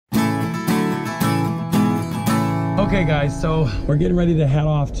Okay guys, so we're getting ready to head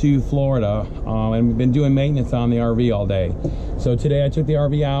off to Florida, and we've been doing maintenance on the RV all day. So today I took the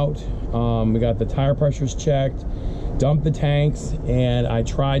RV out, we got the tire pressures checked, dumped the tanks, and I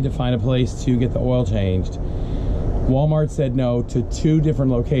tried to find a place to get the oil changed. Walmart said no to 2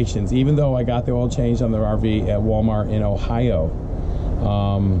 different locations, even though I got the oil changed on the RV at Walmart in Ohio.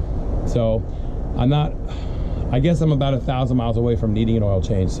 So I guess I'm about 1,000 miles away from needing an oil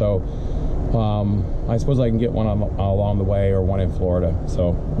change. So I suppose I can get one along the way, or one in Florida,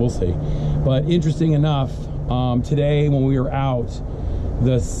 so we'll see. But interesting enough, today when we were out,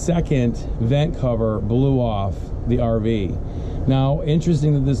 the second vent cover blew off the RV. Now,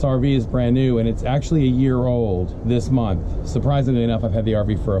 interesting that this RV is brand new, and it's actually a year old this month. Surprisingly enough, I've had the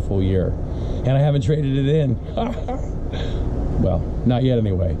RV for a full year, and I haven't traded it in. Well, not yet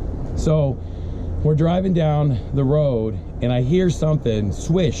anyway. So we're driving down the road, and I hear something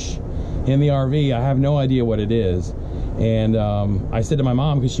swish in the RV. I have no idea what it is, and I said to my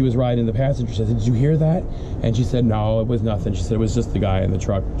mom, because she was riding in the passenger seat, I said, "Did you hear that?" And she said, "No, it was nothing." She said, "It was just the guy in the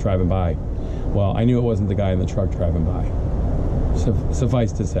truck driving by." Well, I knew it wasn't the guy in the truck driving by,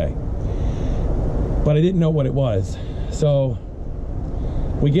 suffice to say, but I didn't know what it was. So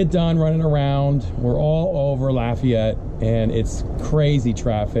we get done running around, we're all over Lafayette, and it's crazy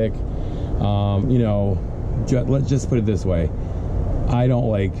traffic. You know, let's just put it this way, I don't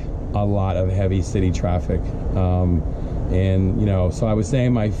like a lot of heavy city traffic, and you know, so I was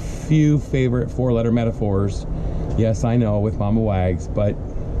saying my few favorite 4-letter metaphors. Yes, I know, with Mama Wags, but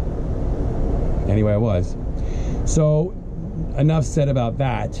anyway, I was. So enough said about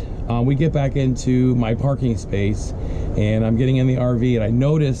that. We get back into my parking space, and I'm getting in the RV, and I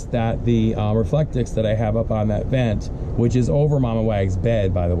noticed that the Reflectix that I have up on that vent, which is over Mama Wag's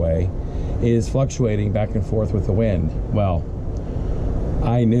bed, by the way, is fluctuating back and forth with the wind. Well,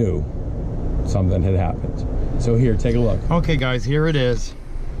 I knew something had happened. So here, take a look. Okay guys, here it is.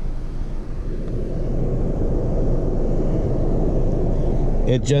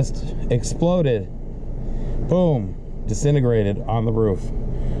 It just exploded. Boom, disintegrated on the roof.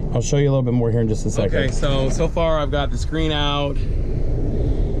 I'll show you a little bit more here in just a second. Okay, so far I've got the screen out,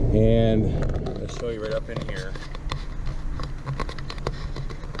 and I'll show you right up in here.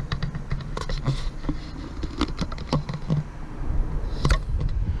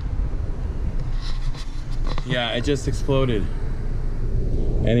 Yeah, it just exploded.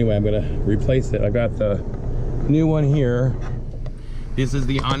 Anyway, I'm gonna replace it. I got the new one here. This is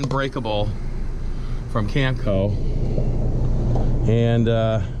the Unbreakable from Camco, and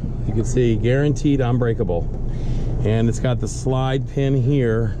you can see guaranteed unbreakable, and it's got the slide pin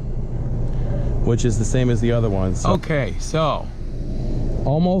here, which is the same as the other one. So, okay, so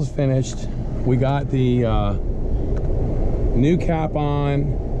almost finished. We got the new cap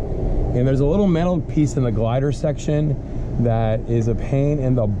on, and there's a little metal piece in the glider section that is a pain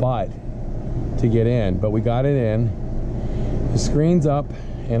in the butt to get in, but we got it in. The screen's up,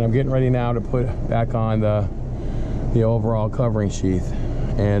 and I'm getting ready now to put back on the overall covering sheath,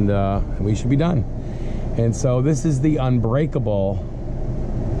 and we should be done. And so this is the Unbreakable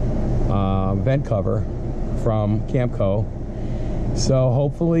vent cover from Camco. So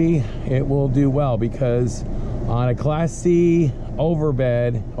hopefully it will do well, because on a Class C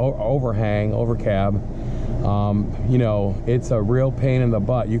overbed, overhang, over cab, you know, it's a real pain in the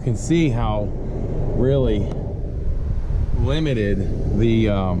butt. You can see how really limited the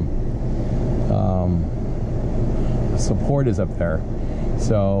support is up there.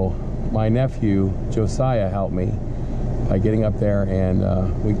 So my nephew Josiah helped me by getting up there, and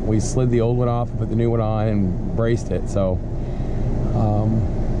we slid the old one off and put the new one on and braced it. So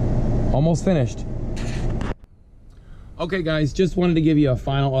almost finished. Okay guys, just wanted to give you a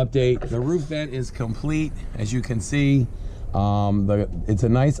final update. The roof vent is complete, as you can see. It's a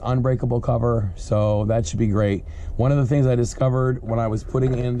nice unbreakable cover, so that should be great. One of the things I discovered when I was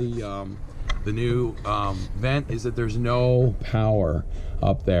putting in the new vent is that there's no power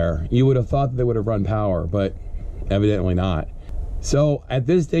up there. You would have thought that they would have run power, but evidently not. So at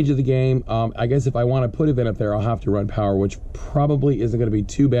this stage of the game, I guess if I want to put a vent up there, I'll have to run power, which probably isn't going to be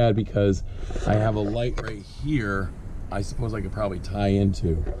too bad, because I have a light right here I suppose I could probably tie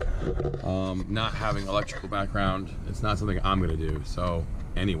into. Not having electrical background, it's not something I'm gonna do. So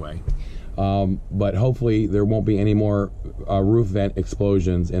anyway, but hopefully there won't be any more roof vent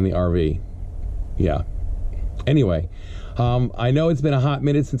explosions in the RV. Yeah. Anyway, I know it's been a hot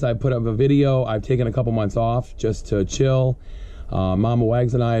minute since I put up a video. I've taken a couple months off just to chill. Mama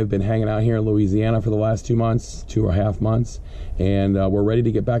Wags and I have been hanging out here in Louisiana for the last 2 months, 2.5 months, and we're ready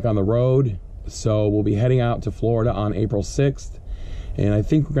to get back on the road. So we'll be heading out to Florida on April 6th, And I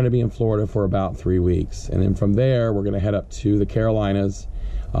think we're going to be in Florida for about 3 weeks. And then from there, we're going to head up to the Carolinas,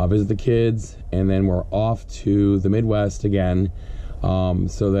 visit the kids, and then we're off to the Midwest again,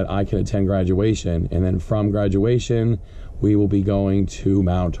 so that I can attend graduation. And then from graduation, we will be going to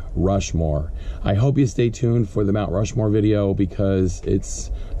Mount Rushmore. I hope you stay tuned for the Mount Rushmore video, because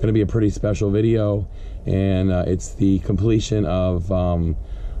it's going to be a pretty special video, and it's the completion of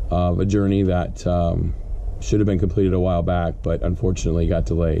a journey that should have been completed a while back, but unfortunately got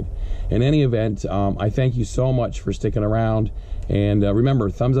delayed. In any event, I thank you so much for sticking around, and remember,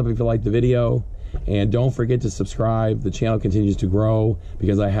 thumbs up if you like the video, and don't forget to subscribe. The channel continues to grow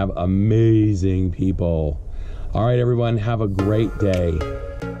because I have amazing people. All right, everyone, have a great day.